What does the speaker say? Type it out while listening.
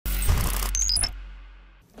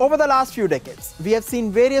Over the last few decades, we have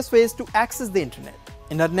seen various ways to access the internet.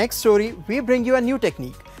 In our next story, we bring you a new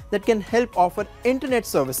technique that can help offer internet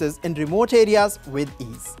services in remote areas with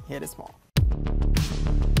ease. Here is more.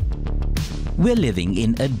 We're living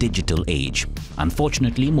in a digital age.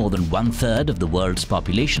 Unfortunately, more than 1/3 of the world's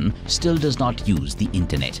population still does not use the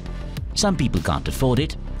internet. Some people can't afford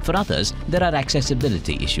it. For others, there are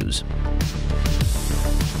accessibility issues.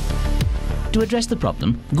 To address the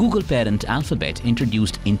problem, Google parent Alphabet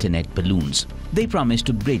introduced internet balloons. They promise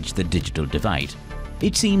to bridge the digital divide.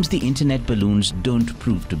 It seems the internet balloons don't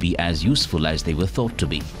prove to be as useful as they were thought to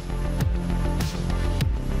be.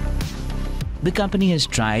 The company has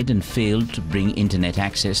tried and failed to bring internet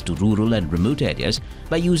access to rural and remote areas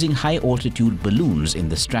by using high-altitude balloons in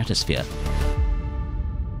the stratosphere.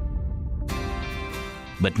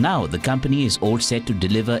 But now the company is all set to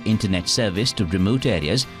deliver internet service to remote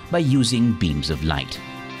areas by using beams of light.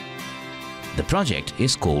 The project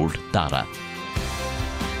is called Tara.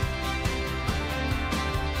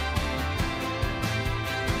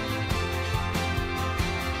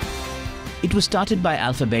 It was started by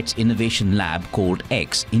Alphabet's innovation lab called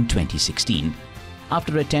X in 2016,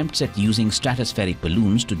 after attempts at using stratospheric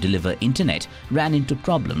balloons to deliver internet ran into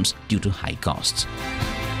problems due to high costs.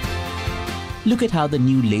 Look at how the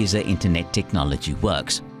new laser internet technology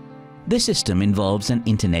works. This system involves an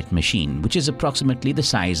internet machine, which is approximately the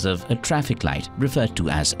size of a traffic light, referred to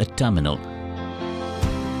as a terminal.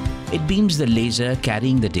 It beams the laser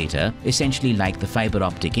carrying the data, essentially like the fiber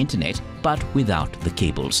optic internet, but without the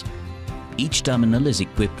cables. Each terminal is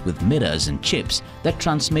equipped with mirrors and chips that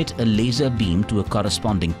transmit a laser beam to a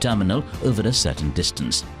corresponding terminal over a certain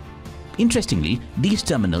distance. Interestingly, these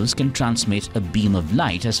terminals can transmit a beam of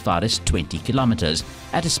light as far as 20 kilometers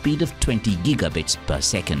at a speed of 20 gigabits per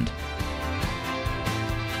second.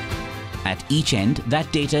 At each end,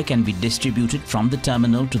 that data can be distributed from the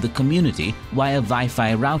terminal to the community via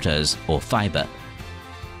Wi-Fi routers or fiber.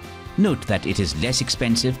 Note that it is less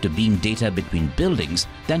expensive to beam data between buildings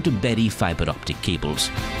than to bury fiber optic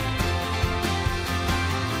cables.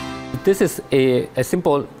 This is as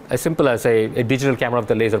simple as a digital camera of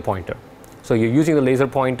the laser pointer. So you're using the laser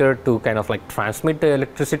pointer to kind of like transmit the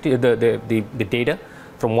electricity, the data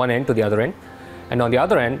from one end to the other end. And on the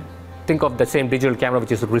other end, think of the same digital camera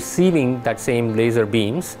which is receiving that same laser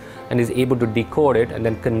beams and is able to decode it and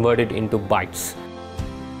then convert it into bytes.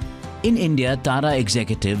 In India, Tara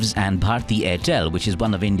executives and Bharti Airtel, which is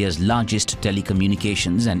one of India's largest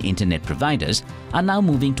telecommunications and internet providers, are now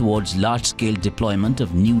moving towards large-scale deployment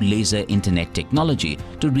of new laser internet technology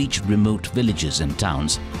to reach remote villages and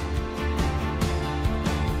towns.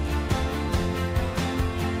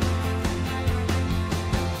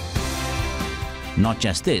 Not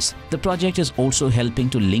just this, the project is also helping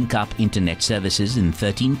to link up internet services in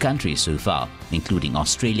 13 countries so far, including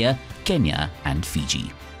Australia, Kenya and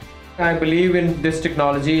Fiji. I believe in this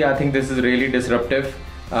technology. I think this is really disruptive.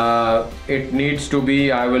 It needs to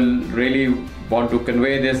be, I will really want to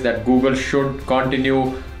convey this, that Google should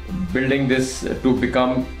continue building this to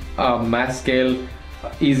become a mass scale,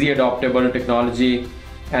 easy adoptable technology,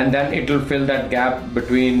 and then it will fill that gap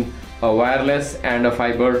between a wireless and a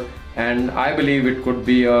fiber, and I believe it could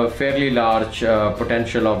be a fairly large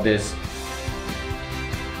potential of this.